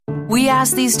We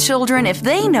ask these children if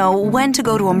they know when to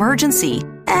go to emergency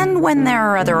and when there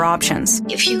are other options.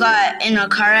 If you got in a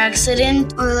car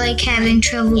accident or like having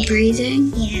trouble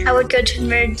breathing, I would go to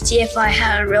emergency if I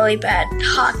had a really bad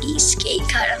hockey skate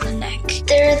cut on the neck.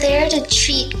 They're there to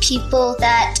treat people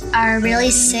that are really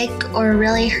sick or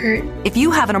really hurt. If you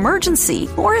have an emergency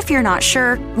or if you're not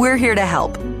sure, we're here to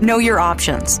help. Know your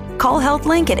options. Call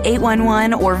HealthLink at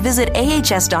 811 or visit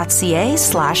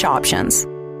ahs.ca/options.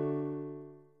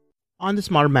 On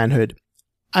this Modern Manhood,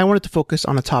 I wanted to focus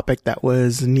on a topic that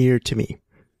was near to me.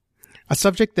 A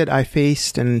subject that I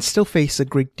faced and still face a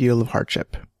great deal of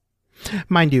hardship.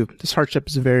 Mind you, this hardship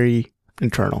is very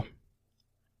internal.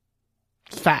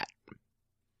 Fat.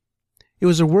 It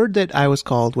was a word that I was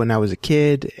called when I was a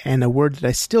kid and a word that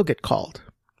I still get called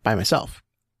by myself.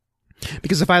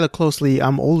 Because if I look closely,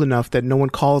 I'm old enough that no one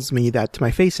calls me that to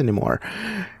my face anymore.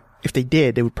 If they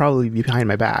did, it would probably be behind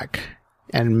my back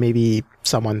and maybe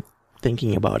someone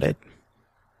thinking about it.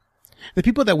 The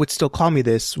people that would still call me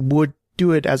this would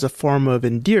do it as a form of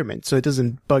endearment, so it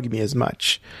doesn't bug me as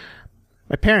much.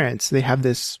 My parents, they have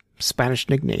this Spanish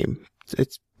nickname.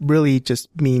 It really just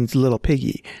means little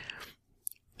piggy.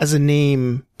 As a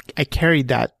name, I carried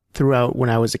that throughout when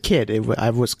I was a kid.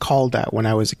 I was called that when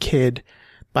I was a kid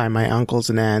by my uncles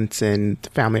and aunts and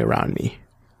the family around me.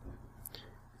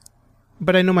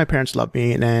 But I know my parents love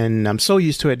me, and I'm so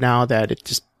used to it now that it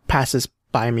just passes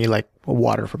by me like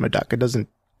water from a duck. It doesn't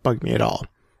bug me at all.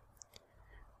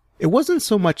 It wasn't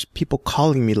so much people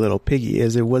calling me little piggy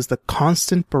as it was the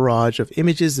constant barrage of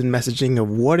images and messaging of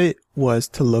what it was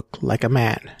to look like a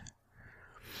man.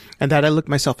 And that I looked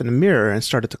myself in the mirror and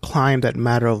started to climb that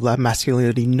ladder of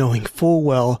masculinity, knowing full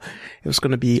well it was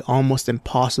going to be almost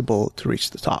impossible to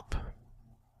reach the top.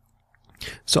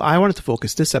 So I wanted to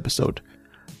focus this episode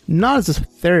not as a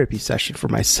therapy session for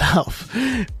myself,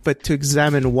 but to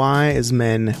examine why as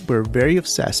men we're very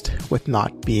obsessed with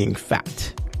not being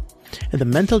fat, and the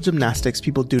mental gymnastics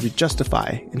people do to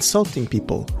justify insulting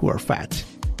people who are fat,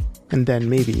 and then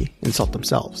maybe insult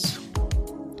themselves.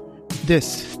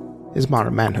 This is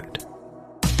Modern Manhood.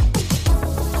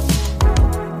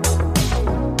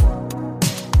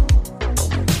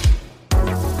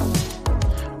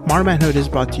 Modern Manhood is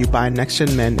brought to you by Next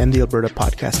Gen Men and the Alberta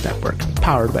Podcast Network,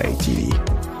 powered by ATV.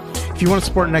 If you want to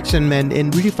support Next Gen Men in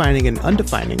redefining and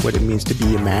undefining what it means to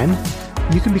be a man,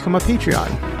 you can become a Patreon.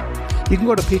 You can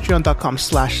go to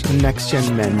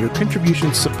patreon.com/nextgenmen. Your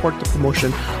contributions support the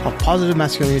promotion of positive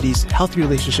masculinities, healthy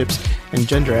relationships, and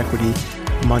gender equity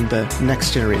among the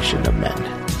next generation of men.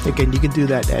 Again, you can do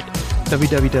that at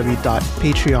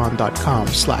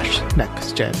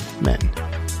www.patreon.com/nextgenmen.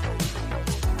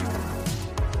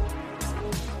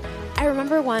 I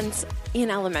remember once in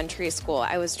elementary school,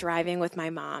 I was driving with my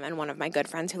mom and one of my good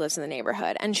friends who lives in the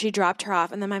neighborhood, and she dropped her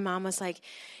off, and then my mom was like,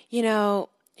 you know,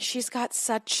 she's got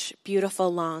such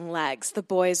beautiful long legs. The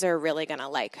boys are really going to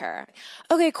like her.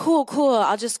 Okay, cool.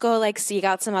 I'll just go like seek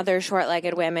out some other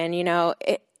short-legged women. You know,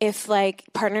 if like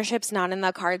partnership's not in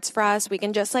the cards for us, we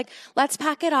can just like, let's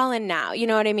pack it all in now. You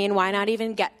know what I mean? Why not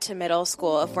even get to middle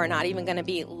school if we're not even going to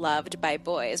be loved by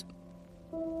boys?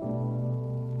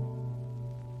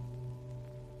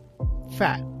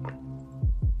 Fat.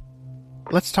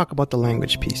 Let's talk about the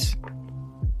language piece.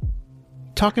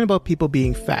 Talking about people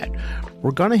being fat,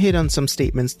 we're going to hit on some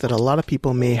statements that a lot of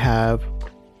people may have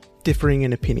differing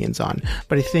in opinions on,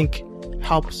 but I think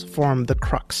helps form the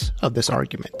crux of this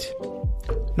argument.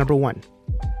 Number 1,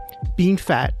 being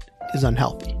fat is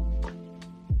unhealthy.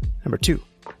 Number 2,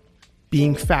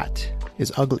 being fat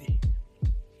is ugly.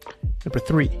 Number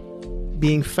 3,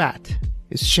 being fat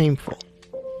is shameful.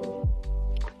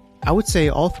 I would say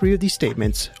all three of these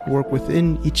statements work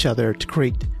within each other to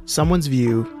create someone's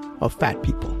view of fat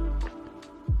people.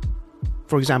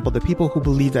 For example, the people who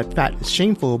believe that fat is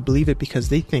shameful believe it because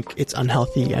they think it's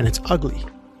unhealthy and it's ugly.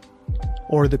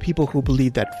 Or the people who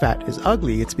believe that fat is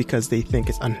ugly, it's because they think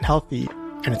it's unhealthy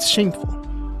and it's shameful.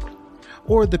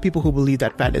 Or the people who believe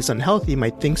that fat is unhealthy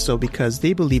might think so because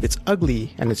they believe it's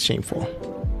ugly and it's shameful.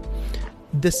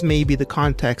 This may be the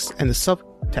context and the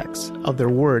subtext of their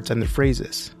words and their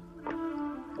phrases.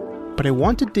 But I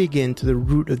want to dig into the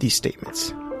root of these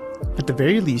statements. At the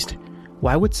very least,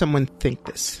 why would someone think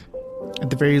this?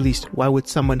 At the very least, why would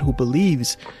someone who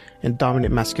believes in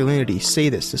dominant masculinity say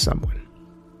this to someone?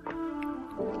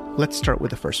 Let's start with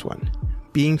the first one.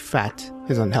 Being fat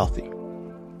is unhealthy.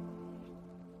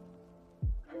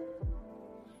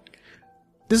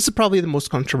 This is probably the most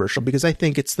controversial because I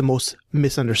think it's the most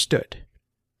misunderstood.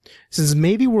 Since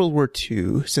maybe World War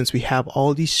II, since we have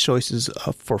all these choices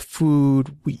for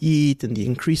food we eat and the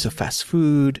increase of fast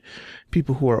food,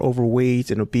 people who are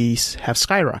overweight and obese have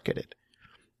skyrocketed.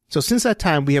 So since that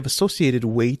time, we have associated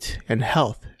weight and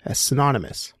health as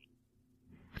synonymous.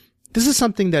 This is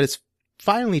something that is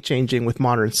finally changing with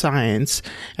modern science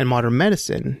and modern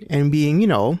medicine and being,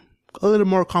 a little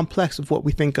more complex of what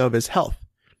we think of as health.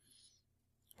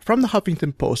 From the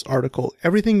Huffington Post article,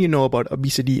 "Everything you know about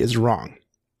obesity is wrong."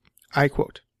 I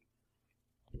quote,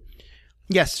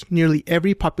 "Yes, nearly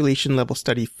every population level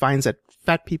study finds that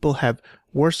fat people have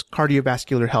worse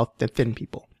cardiovascular health than thin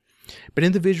people. But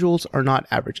individuals are not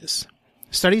averages.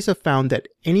 Studies have found that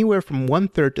anywhere from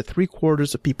 1/3 to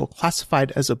 3/4 of people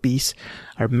classified as obese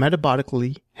are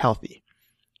metabolically healthy.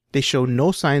 They show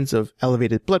no signs of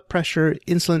elevated blood pressure,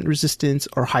 insulin resistance,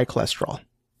 or high cholesterol.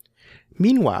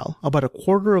 Meanwhile, about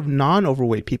 1/4 of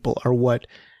non-overweight people are what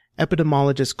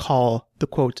epidemiologists call the,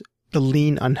 quote, the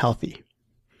lean unhealthy.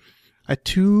 A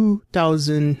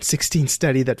 2016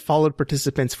 study that followed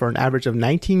participants for an average of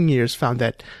 19 years found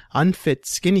that unfit,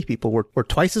 skinny people were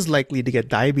twice as likely to get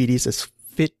diabetes as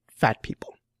fit, fat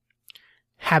people.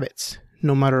 Habits,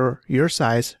 no matter your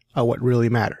size, are what really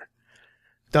matter.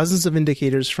 Dozens of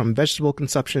indicators from vegetable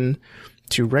consumption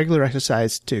to regular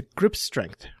exercise to grip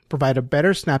strength provide a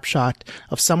better snapshot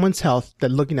of someone's health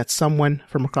than looking at someone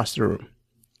from across the room."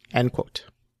 End quote.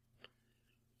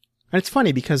 And it's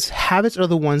funny because habits are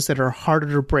the ones that are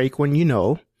harder to break when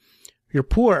you're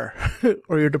poor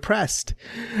or you're depressed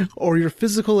or your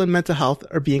physical and mental health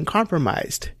are being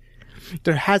compromised.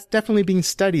 There has definitely been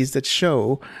studies that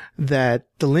show that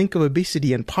the link of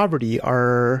obesity and poverty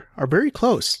are very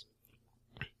close.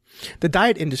 The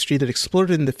diet industry that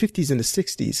exploded in the 50s and the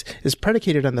 60s is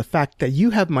predicated on the fact that you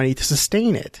have money to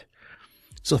sustain it.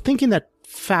 So thinking that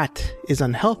fat is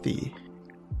unhealthy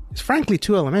is frankly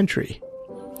too elementary.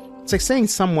 It's like saying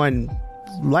someone,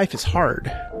 life is hard.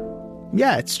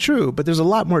 Yeah, it's true, but there's a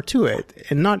lot more to it,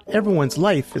 and not everyone's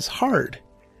life is hard.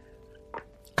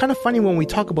 Kind of funny when we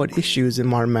talk about issues in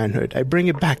modern manhood, I bring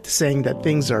it back to saying that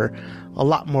things are a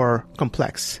lot more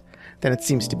complex than it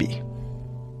seems to be.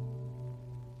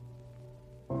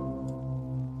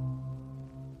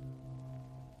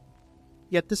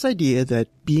 Yet this idea that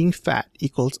being fat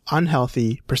equals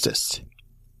unhealthy persists.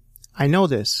 I know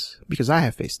this because I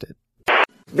have faced it.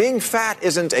 Being fat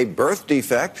isn't a birth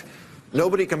defect.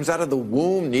 Nobody comes out of the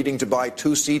womb needing to buy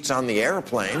 2 seats on the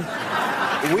airplane.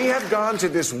 We have gone to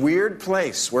this weird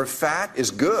place where fat is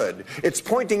good. It's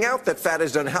pointing out that fat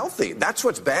is unhealthy. That's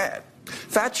what's bad.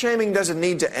 Fat shaming doesn't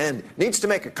need to end. It needs to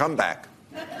make a comeback.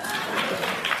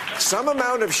 Some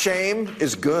amount of shame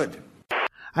is good.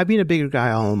 I've been a bigger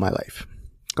guy all my life.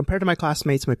 Compared to my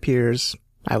classmates, my peers,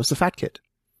 I was the fat kid.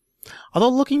 Although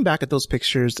looking back at those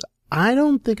pictures, I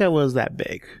don't think I was that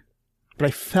big, but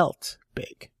I felt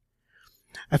big.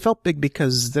 I felt big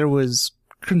because there was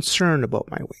concern about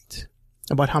my weight,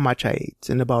 about how much I ate,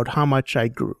 and about how much I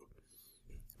grew.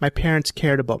 My parents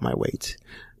cared about my weight,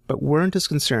 but weren't as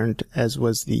concerned as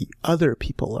was the other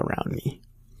people around me.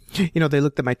 They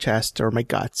looked at my chest or my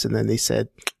guts, and then they said,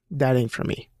 "That ain't for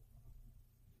me."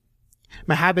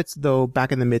 My habits, though,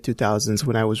 back in the mid-2000s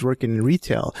when I was working in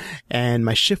retail and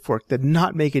my shift work did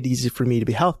not make it easy for me to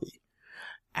be healthy.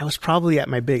 I was probably at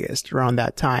my biggest around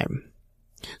that time.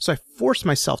 So I forced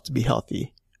myself to be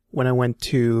healthy when I went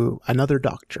to another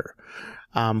doctor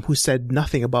who said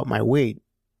nothing about my weight,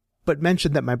 but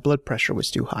mentioned that my blood pressure was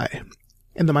too high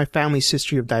and that my family's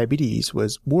history of diabetes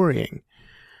was worrying.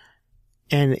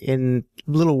 And in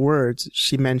little words,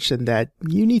 she mentioned that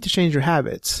you need to change your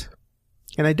habits.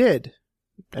 And I did.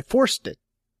 I forced it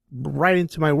right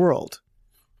into my world.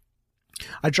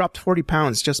 I dropped 40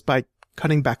 pounds just by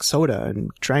cutting back soda and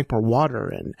drank more water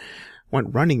and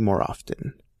went running more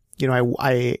often.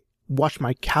 I watched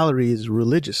my calories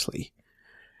religiously.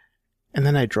 And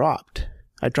then I dropped.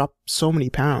 I dropped so many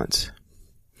pounds.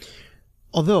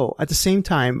 Although, at the same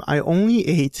time, I only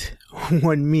ate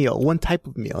one type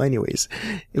of meal anyways.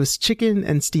 It was chicken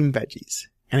and steamed veggies.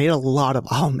 And I ate a lot of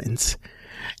almonds.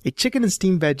 I ate chicken and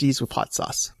steamed veggies with hot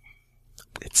sauce.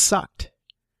 It sucked.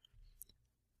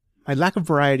 My lack of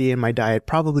variety in my diet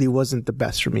probably wasn't the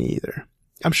best for me either.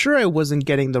 I'm sure I wasn't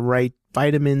getting the right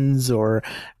vitamins or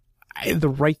the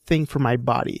right thing for my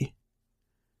body.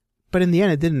 But in the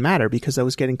end, it didn't matter because I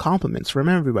was getting compliments from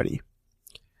everybody.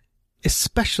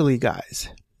 Especially guys.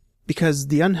 Because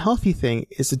the unhealthy thing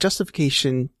is a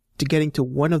justification to getting to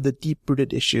one of the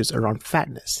deep-rooted issues around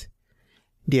fatness.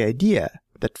 The idea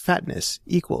that fatness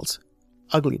equals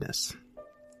ugliness.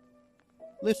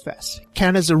 LiveFest,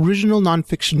 Canada's original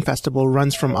nonfiction festival,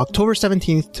 runs from October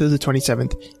 17th to the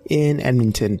 27th in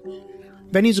Edmonton.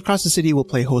 Venues across the city will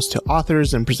play host to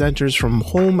authors and presenters from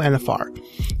home and afar,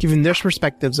 giving their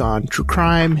perspectives on true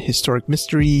crime, historic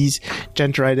mysteries,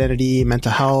 gender identity,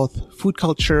 mental health, food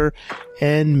culture,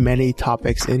 and many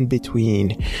topics in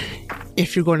between.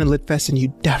 If you're going to LitFest, and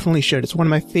you definitely should, it's one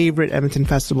of my favorite Edmonton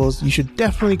festivals, you should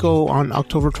definitely go on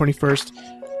October 21st.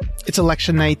 It's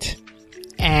election night,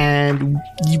 and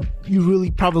you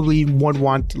really probably would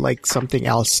want like something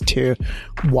else to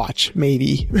watch,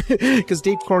 maybe. Because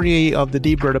Dave Cornier of the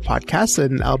Daveberta podcast,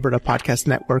 an Alberta Podcast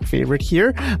Network favorite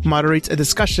here, moderates a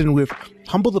discussion with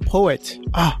Humble the Poet.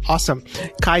 Awesome.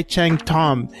 Kai Cheng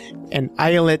Tom and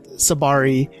Ayelet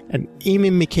Sabari and Amy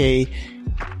McKay.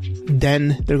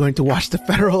 Then they're going to watch the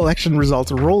federal election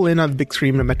results roll in on the big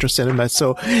screen at Metro Cinema.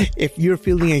 So if you're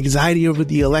feeling anxiety over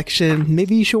the election,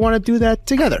 maybe you should want to do that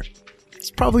together.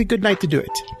 It's probably a good night to do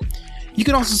it. You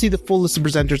can also see the full list of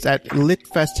presenters at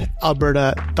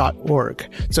litfestalberta.org.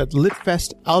 So at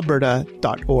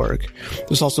litfestalberta.org.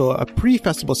 There's also a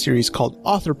pre-festival series called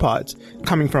Author Pods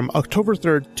coming from October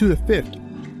 3rd to the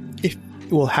 5th. If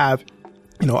it will have,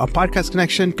 a podcast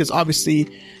connection, because obviously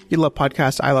you love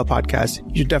podcasts, I love podcasts.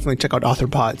 You should definitely check out Author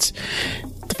Pods.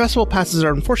 The festival passes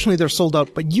unfortunately, they're sold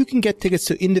out, but you can get tickets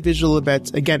to individual events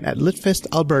again at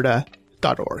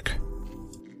litfestalberta.org.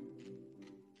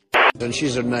 And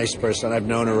she's a nice person. I've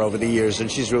known her over the years,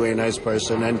 and she's really a nice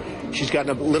person. And she's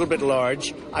gotten a little bit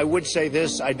large. I would say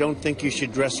this, I don't think you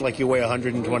should dress like you weigh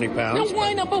 120 pounds. No,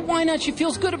 why not? But why not? She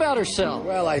feels good about herself.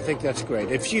 Well, I think that's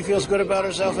great. If she feels good about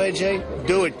herself, AJ,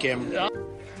 do it, Kim.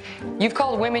 You've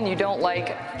called women you don't like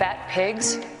fat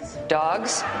pigs,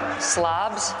 dogs,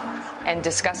 slobs, and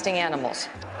disgusting animals.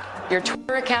 Your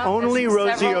Twitter account... Only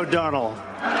Rosie O'Donnell.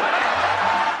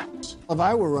 If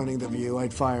I were running The View,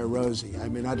 I'd fire Rosie. I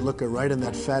mean, I'd look her right in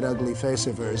that fat, ugly face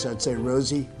of hers. I'd say,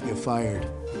 Rosie, you're fired.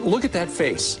 Look at that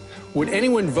face. Would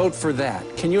anyone vote for that?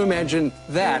 Can you imagine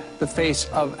that, the face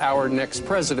of our next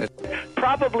president?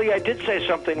 Probably I did say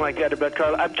something like that about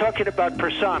Carl. I'm talking about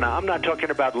persona. I'm not talking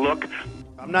about look.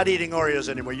 I'm not eating Oreos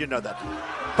anymore. You know that.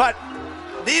 But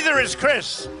neither is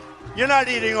Chris. You're not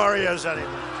eating Oreos anymore.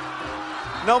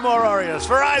 No more Oreos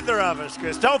for either of us,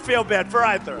 Chris. Don't feel bad for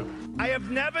either of us. I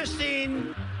have never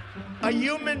seen a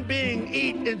human being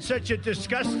eat in such a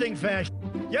disgusting fashion.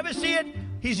 You ever see it?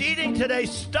 He's eating today,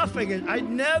 stuffing it. I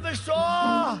never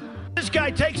saw. This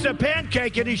guy takes a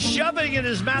pancake and he's shoving it in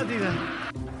his mouth.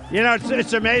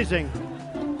 It's amazing.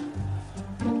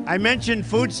 I mentioned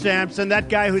food stamps, and that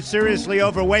guy who's seriously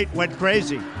overweight went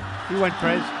crazy. He went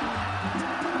crazy.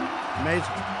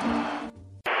 Amazing.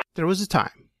 There was a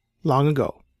time, long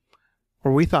ago,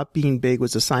 where we thought being big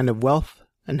was a sign of wealth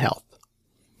and health.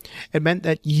 It meant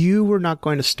that you were not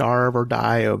going to starve or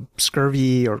die of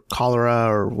scurvy or cholera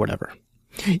or whatever,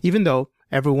 even though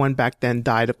everyone back then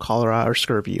died of cholera or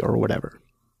scurvy or whatever.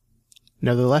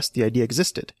 Nevertheless, the idea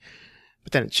existed,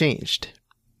 but then it changed.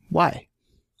 Why?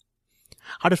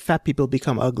 How did fat people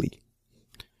become ugly?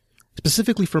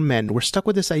 Specifically for men, we're stuck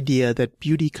with this idea that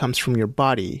beauty comes from your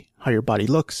body, how your body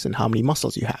looks, and how many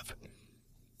muscles you have.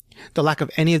 The lack of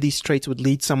any of these traits would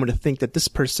lead someone to think that this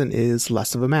person is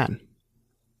less of a man.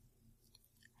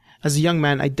 As a young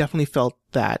man, I definitely felt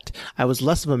that I was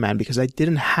less of a man because I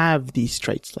didn't have these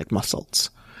traits like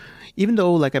muscles. Even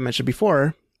though, like I mentioned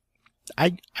before,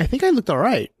 I think I looked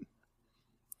alright.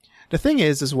 The thing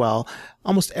is, as well,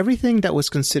 almost everything that was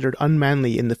considered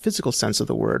unmanly in the physical sense of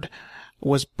the word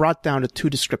was brought down to two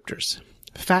descriptors,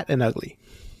 fat and ugly.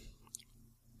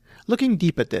 Looking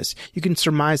deep at this, you can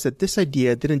surmise that this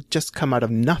idea didn't just come out of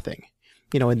nothing,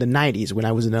 in the 90s when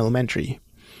I was in elementary.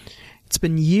 It's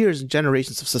been years and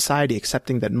generations of society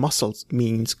accepting that muscles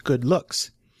means good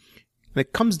looks. And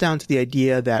it comes down to the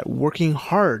idea that working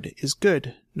hard is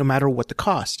good, no matter what the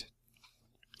cost.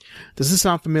 Does this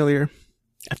sound familiar?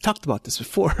 I've talked about this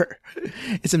before.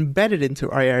 It's embedded into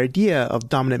our idea of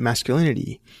dominant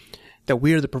masculinity, that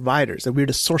we're the providers, that we're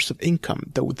the source of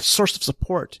income, that we're the source of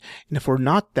support, and if we're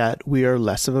not that, we are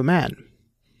less of a man.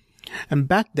 And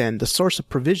back then, the source of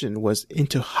provision was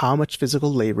into how much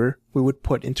physical labor we would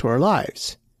put into our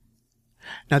lives.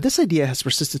 Now, this idea has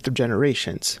persisted through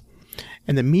generations,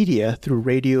 and the media, through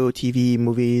radio, TV,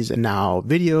 movies, and now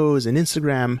videos and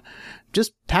Instagram,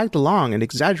 just tagged along and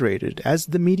exaggerated, as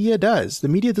the media does. The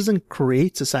media doesn't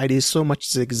create society so much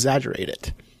as exaggerate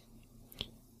it.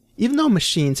 Even though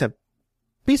machines have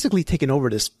basically taken over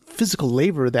this physical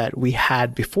labor that we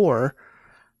had before,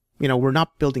 we're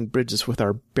not building bridges with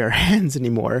our bare hands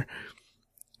anymore.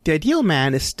 The ideal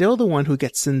man is still the one who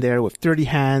gets in there with dirty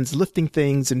hands, lifting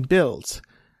things, and builds.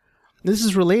 This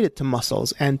is related to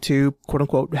muscles and to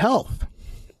quote-unquote health.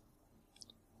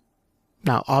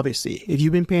 Now, obviously, if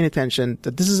you've been paying attention,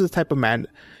 that this is a type of man,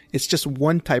 it's just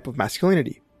one type of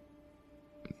masculinity.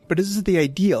 But this is the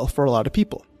ideal for a lot of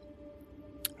people.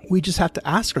 We just have to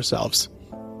ask ourselves,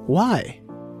 why?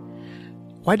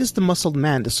 Why does the muscled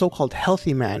man, the so-called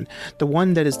healthy man, the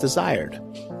one that is desired?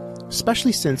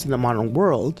 Especially since in the modern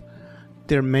world,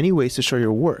 there are many ways to show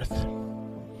your worth.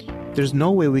 There's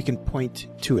no way we can point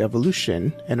to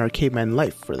evolution and our caveman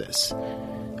life for this.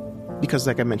 Because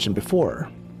like I mentioned before,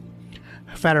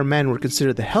 fatter men were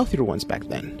considered the healthier ones back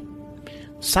then.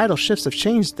 Societal shifts have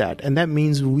changed that, and that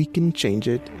means we can change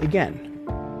it again.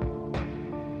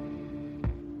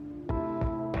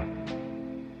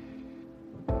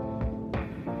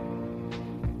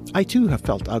 I too have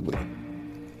felt ugly.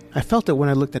 I felt it when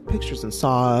I looked at pictures and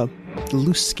saw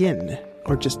loose skin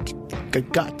or just a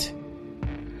gut.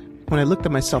 When I looked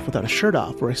at myself without a shirt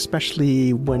off, or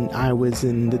especially when I was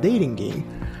in the dating game.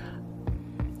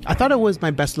 I thought I was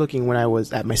my best looking when I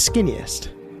was at my skinniest.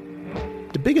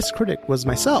 The biggest critic was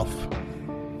myself.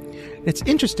 It's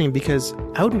interesting because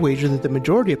I would wager that the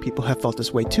majority of people have felt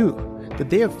this way too. That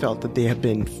they have felt that they have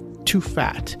been too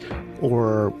fat,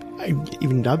 or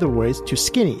even in other ways, too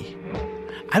skinny.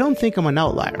 I don't think I'm an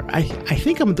outlier. I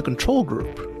think I'm the control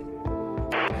group.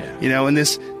 You know, and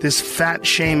this fat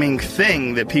shaming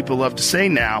thing that people love to say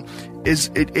now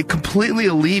is it completely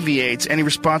alleviates any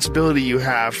responsibility you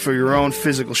have for your own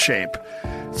physical shape.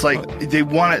 It's like they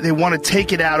want to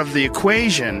take it out of the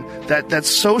equation, that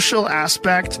social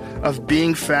aspect of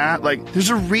being fat. Like, there's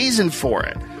a reason for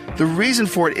it. The reason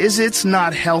for it is it's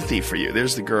not healthy for you.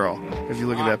 There's the girl. If you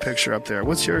look at that picture up there,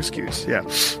 what's your excuse? Yeah.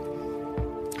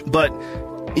 But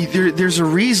there's a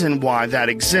reason why that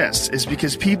exists, is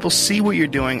because people see what you're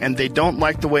doing and they don't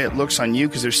like the way it looks on you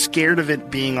because they're scared of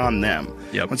it being on them.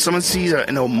 Yep. When someone sees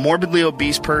a morbidly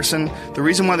obese person, the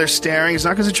reason why they're staring is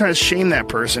not because they're trying to shame that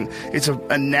person. It's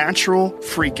a natural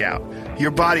freak out.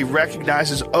 Your body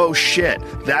recognizes, oh shit,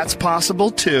 that's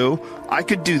possible too. I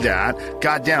could do that.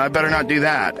 God damn, I better not do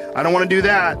that. I don't want to do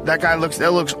that. That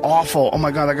looks awful. Oh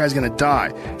my God, that guy's going to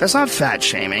die. That's not fat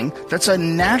shaming. That's a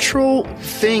natural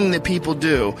thing that people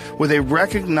do where they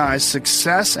recognize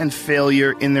success and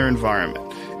failure in their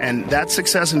environment. And that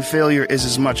success and failure is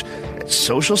as much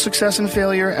social success and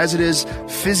failure as it is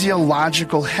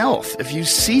physiological health. If you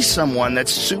see someone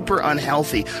that's super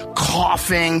unhealthy,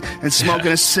 coughing and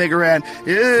smoking a cigarette,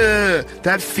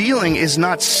 that feeling is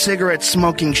not cigarette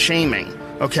smoking shaming.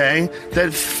 Okay?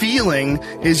 That feeling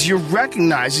is you're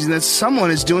recognizing that someone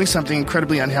is doing something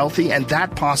incredibly unhealthy, and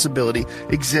that possibility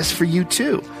exists for you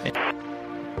too.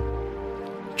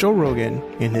 Joe Rogan,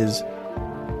 in his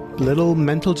little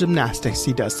mental gymnastics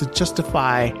he does to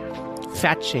justify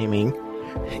fat shaming,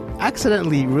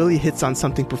 accidentally really hits on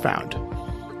something profound.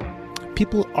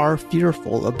 People are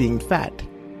fearful of being fat.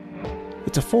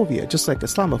 It's a phobia, just like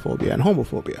Islamophobia and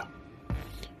homophobia.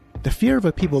 The fear of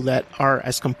a people that are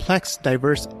as complex,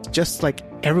 diverse, just like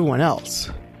everyone else.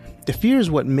 The fear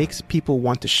is what makes people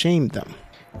want to shame them.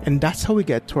 And that's how we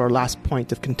get to our last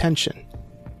point of contention.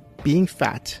 Being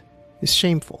fat is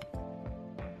shameful.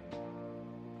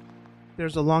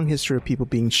 There's a long history of people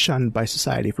being shunned by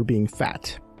society for being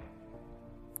fat.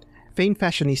 Famed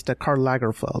fashionista Karl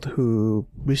Lagerfeld, who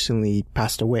recently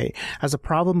passed away, has a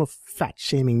problem of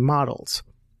fat-shaming models.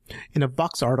 In a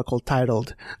Vox article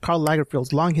titled, Karl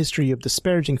Lagerfeld's Long History of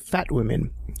Disparaging Fat Women,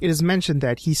 it is mentioned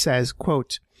that he says,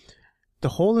 quote, "The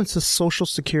hole in social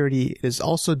security is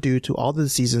also due to all the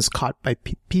diseases caught by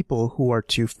people who are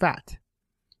too fat."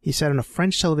 He said on a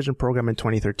French television program in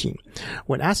 2013.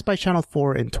 When asked by Channel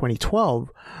 4 in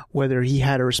 2012 whether he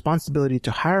had a responsibility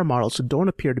to hire models who don't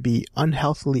appear to be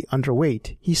unhealthily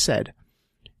underweight, he said,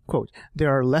 quote, "There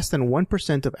are less than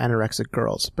 1% of anorexic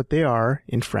girls, but they are,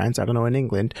 in France, I don't know in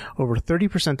England, over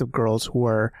 30% of girls who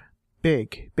are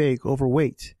big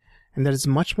overweight. And that is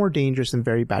much more dangerous and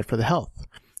very bad for the health.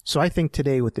 So I think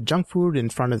today with the junk food in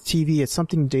front of the TV, it's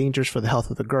something dangerous for the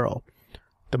health of the girl.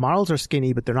 The models are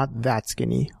skinny, but they're not that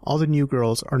skinny. All the new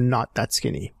girls are not that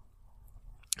skinny."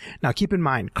 Now keep in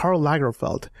mind, Karl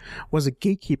Lagerfeld was a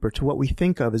gatekeeper to what we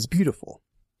think of as beautiful.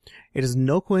 It is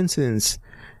no coincidence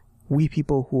we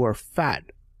people who are fat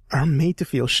are made to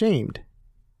feel shamed.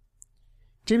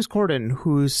 James Corden,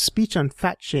 whose speech on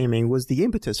fat shaming was the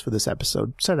impetus for this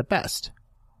episode, said it best.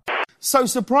 So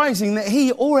surprising that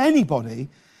he or anybody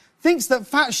thinks that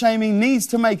fat shaming needs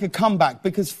to make a comeback,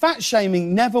 because fat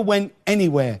shaming never went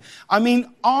anywhere. I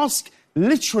mean, ask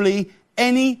literally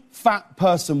any fat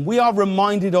person. We are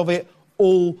reminded of it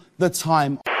all the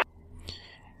time.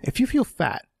 If you feel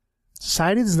fat,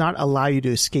 society does not allow you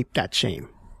to escape that shame.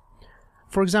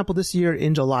 For example, this year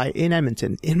in July in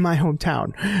Edmonton, in my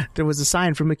hometown, there was a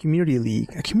sign from a community league.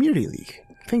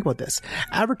 Think about this.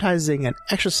 Advertising an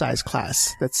exercise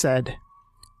class that said,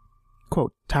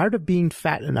 quote, "Tired of being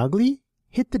fat and ugly?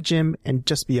 Hit the gym and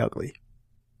just be ugly."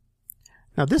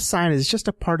 Now, this sign is just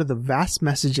a part of the vast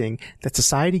messaging that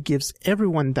society gives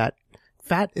everyone that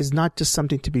fat is not just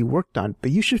something to be worked on,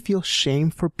 but you should feel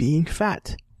shame for being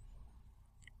fat.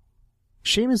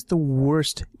 Shame is the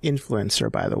worst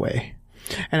influencer, by the way.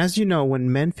 And as you know,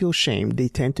 when men feel shame, they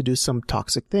tend to do some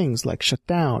toxic things like shut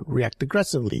down, react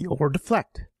aggressively, or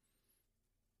deflect.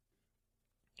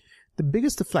 The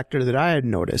biggest deflector that I had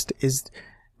noticed is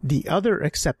the other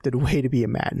accepted way to be a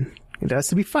man. It has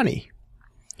to be funny.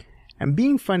 And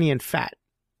being funny and fat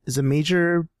is a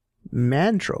major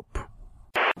man trope.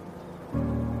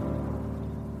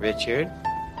 Richard,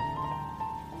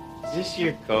 is this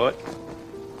your coat?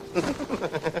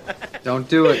 Don't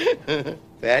do it.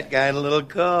 Fat guy in a little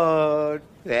coat.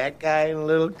 Fat guy in a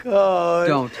little coat.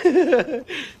 Don't.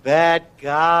 Fat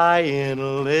guy in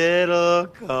a little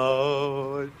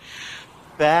coat.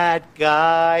 Fat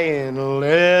guy in a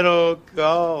little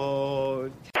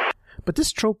coat. But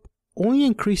this trope only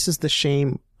increases the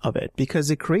shame of it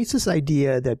because it creates this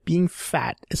idea that being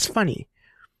fat is funny.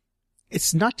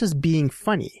 It's not just being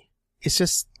funny. It's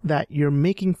just that you're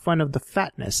making fun of the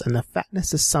fatness, and the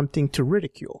fatness is something to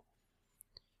ridicule.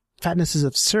 Fatness is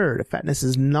absurd. Fatness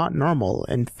is not normal,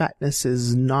 and fatness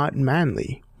is not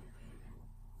manly.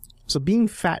 So being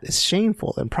fat is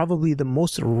shameful and probably the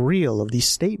most real of these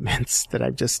statements that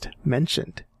I've just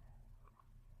mentioned.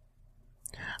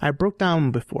 I broke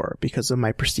down before because of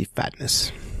my perceived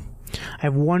fatness.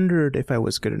 I've wondered if I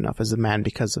was good enough as a man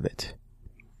because of it.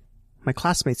 My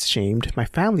classmates shamed, my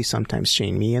family sometimes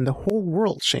shamed me, and the whole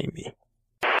world shamed me.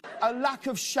 A lack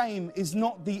of shame is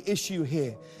not the issue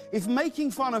here. If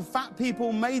making fun of fat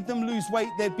people made them lose weight,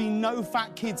 there'd be no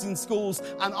fat kids in schools,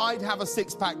 and I'd have a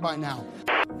six-pack by now.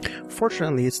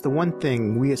 Fortunately, it's the one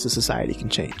thing we as a society can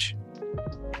change.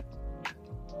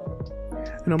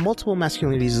 Multiple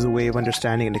masculinities is a way of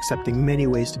understanding and accepting many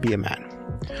ways to be a man.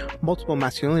 Multiple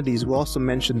masculinities will also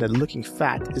mention that looking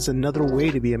fat is another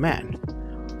way to be a man.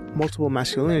 Multiple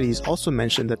masculinities also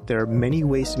mention that there are many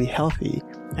ways to be healthy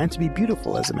and to be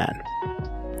beautiful as a man.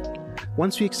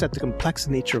 Once we accept the complex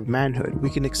nature of manhood, we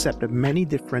can accept many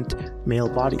different male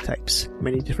body types,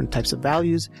 many different types of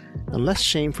values, and less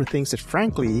shame for things that,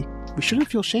 frankly, we shouldn't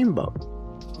feel shame about.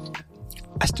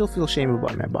 I still feel shame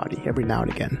about my body every now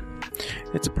and again.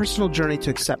 It's a personal journey to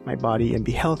accept my body and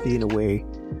be healthy in a way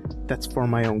that's for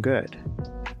my own good.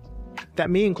 That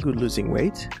may include losing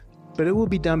weight, but it will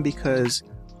be done because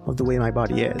of the way my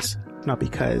body is, not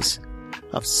because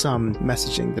of some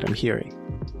messaging that I'm hearing.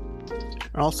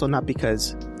 Also not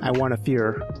because I want to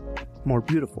feel more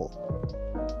beautiful.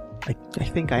 I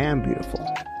think I am beautiful,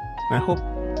 and I hope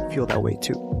you feel that way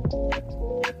too.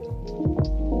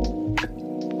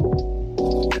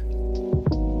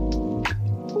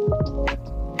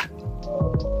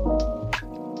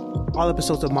 All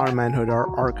episodes of Modern Manhood are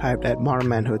archived at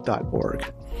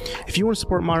modernmanhood.org. If you want to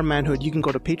support Modern Manhood, you can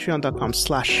go to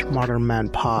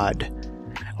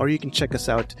patreon.com/modernmanpod, or you can check us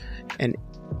out on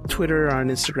Twitter or on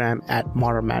Instagram at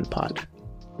modernmanpod.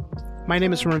 My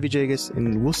name is Ramon Villegas,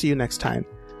 and we'll see you next time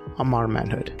on Modern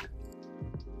Manhood.